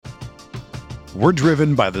We're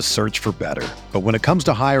driven by the search for better. But when it comes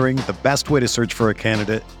to hiring, the best way to search for a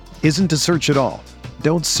candidate isn't to search at all.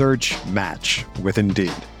 Don't search, match with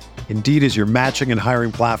Indeed. Indeed is your matching and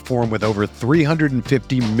hiring platform with over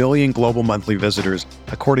 350 million global monthly visitors,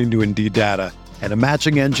 according to Indeed data, and a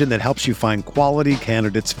matching engine that helps you find quality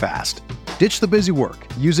candidates fast. Ditch the busy work.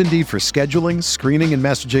 Use Indeed for scheduling, screening, and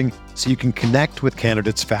messaging so you can connect with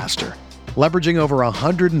candidates faster. Leveraging over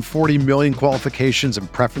 140 million qualifications and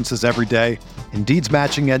preferences every day, Indeed's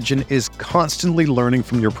matching engine is constantly learning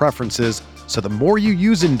from your preferences, so the more you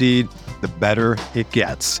use Indeed, the better it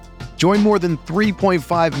gets. Join more than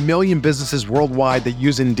 3.5 million businesses worldwide that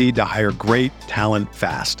use Indeed to hire great talent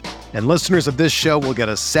fast. And listeners of this show will get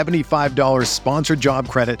a $75 sponsored job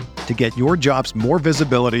credit to get your jobs more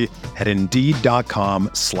visibility at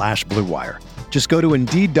Indeed.com/Blue Wire. Just go to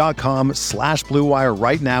Indeed.com/Blue Wire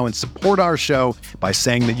right now and support our show by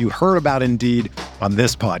saying that you heard about Indeed on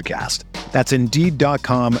this podcast. That's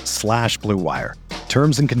Indeed.com/Blue Wire.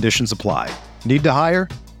 Terms and conditions apply. Need to hire?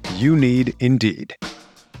 You need Indeed.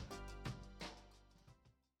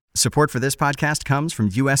 Support for this podcast comes from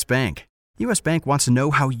U.S. Bank. U.S. Bank wants to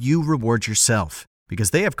know how you reward yourself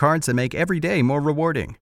because they have cards that make every day more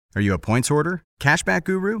rewarding. Are you a points hoarder, cashback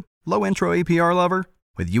guru, low intro APR lover?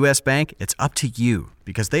 With U.S. Bank, it's up to you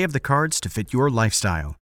because they have the cards to fit your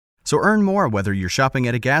lifestyle. So earn more whether you're shopping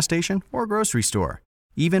at a gas station or grocery store,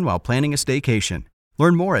 even while planning a staycation.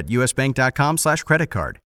 Learn more at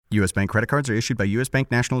usbank.com/creditcard. U.S. Bank credit cards are issued by U.S.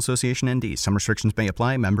 Bank National Association ND. Some restrictions may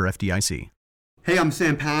apply. Member FDIC. Hey, I'm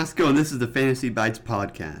Sam Pasco, and this is the Fantasy Bites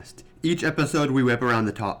podcast. Each episode, we whip around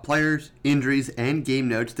the top players, injuries, and game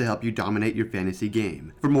notes to help you dominate your fantasy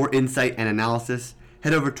game. For more insight and analysis,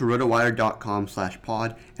 head over to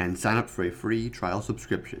rotowire.com/pod and sign up for a free trial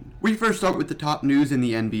subscription. We first start with the top news in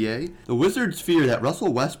the NBA. The Wizards fear that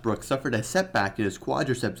Russell Westbrook suffered a setback in his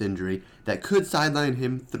quadriceps injury that could sideline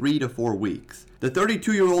him 3 to 4 weeks. The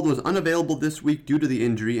 32-year-old was unavailable this week due to the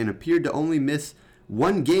injury and appeared to only miss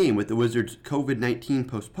one game with the Wizards' COVID-19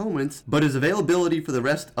 postponements, but his availability for the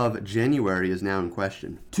rest of January is now in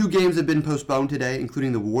question. 2 games have been postponed today,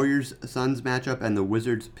 including the Warriors-Suns matchup and the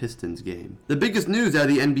Wizards-Pistons game. The biggest news out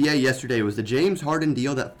of the NBA yesterday was the James Harden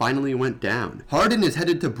deal that finally went down. Harden is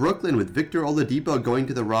headed to Brooklyn with Victor Oladipo going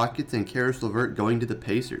to the Rockets and Karis LeVert going to the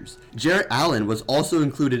Pacers. Jarrett Allen was also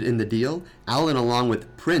included in the deal. Allen along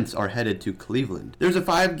with Prince are headed to Cleveland. There's a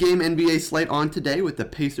 5-game NBA slate on today with the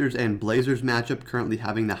Pacers and Blazers matchup currently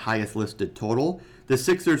having the highest listed total. The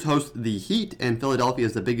Sixers host the Heat, and Philadelphia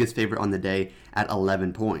is the biggest favorite on the day at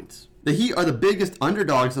 11 points. The Heat are the biggest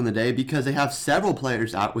underdogs on the day because they have several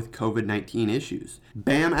players out with COVID-19 issues.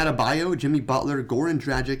 Bam Adebayo, Jimmy Butler, Goran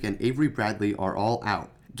Dragic, and Avery Bradley are all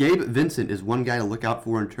out. Gabe Vincent is one guy to look out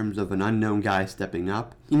for in terms of an unknown guy stepping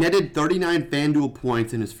up. He netted 39 FanDuel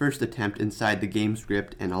points in his first attempt inside the game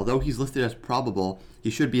script, and although he's listed as probable, he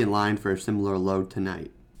should be in line for a similar load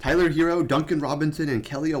tonight. Tyler Hero, Duncan Robinson, and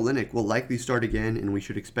Kelly Olynyk will likely start again, and we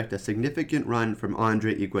should expect a significant run from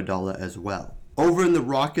Andre Iguodala as well. Over in the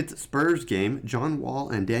Rockets-Spurs game, John Wall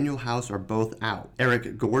and Daniel House are both out.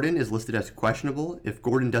 Eric Gordon is listed as questionable. If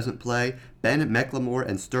Gordon doesn't play, Ben McLemore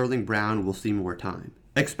and Sterling Brown will see more time.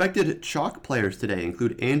 Expected chalk players today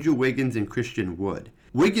include Andrew Wiggins and Christian Wood.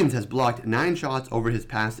 Wiggins has blocked 9 shots over his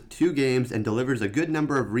past 2 games and delivers a good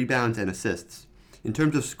number of rebounds and assists. In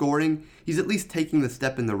terms of scoring, he's at least taking the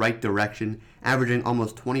step in the right direction, averaging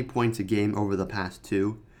almost 20 points a game over the past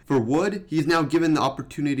 2. For Wood, he's now given the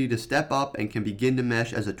opportunity to step up and can begin to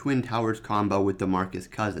mesh as a Twin Towers combo with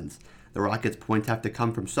DeMarcus Cousins. The Rockets' points have to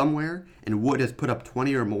come from somewhere, and Wood has put up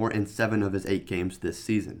 20 or more in 7 of his 8 games this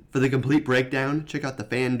season. For the complete breakdown, check out the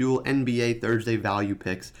FanDuel NBA Thursday Value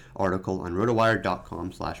Picks article on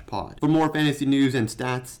rotowire.com/pod. For more fantasy news and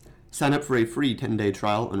stats, sign up for a free 10-day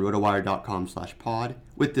trial on rotowire.com/pod.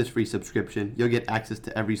 With this free subscription, you'll get access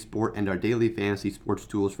to every sport and our daily fantasy sports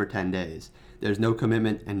tools for 10 days. There's no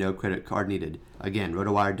commitment and no credit card needed. Again,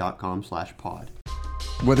 rotowire.com/pod.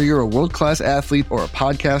 Whether you're a world-class athlete or a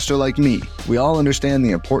podcaster like me, we all understand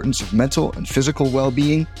the importance of mental and physical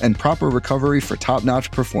well-being and proper recovery for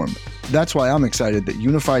top-notch performance. That's why I'm excited that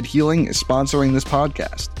Unified Healing is sponsoring this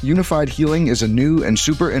podcast. Unified Healing is a new and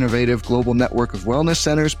super innovative global network of wellness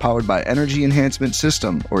centers powered by Energy Enhancement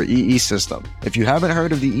System, or EE System. If you haven't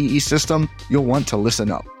heard of the EE System, you'll want to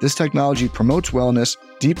listen up. This technology promotes wellness,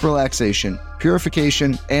 deep relaxation,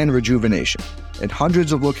 purification, and rejuvenation. In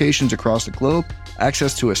hundreds of locations across the globe,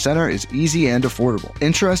 access to a center is easy and affordable.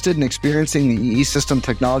 Interested in experiencing the EE System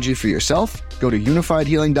technology for yourself? Go to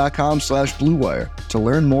unifiedhealing.com/bluewire to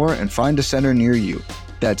learn more and find a center near you.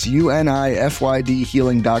 That's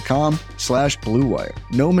unifydhealing.com/bluewire.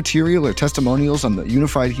 No material or testimonials on the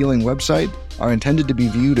Unified Healing website are intended to be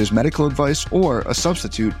viewed as medical advice or a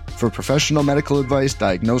substitute for professional medical advice,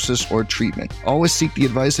 diagnosis, or treatment. Always seek the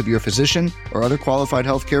advice of your physician or other qualified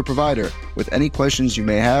healthcare provider with any questions you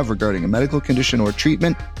may have regarding a medical condition or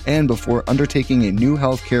treatment and before undertaking a new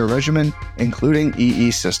healthcare regimen, including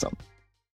EE system.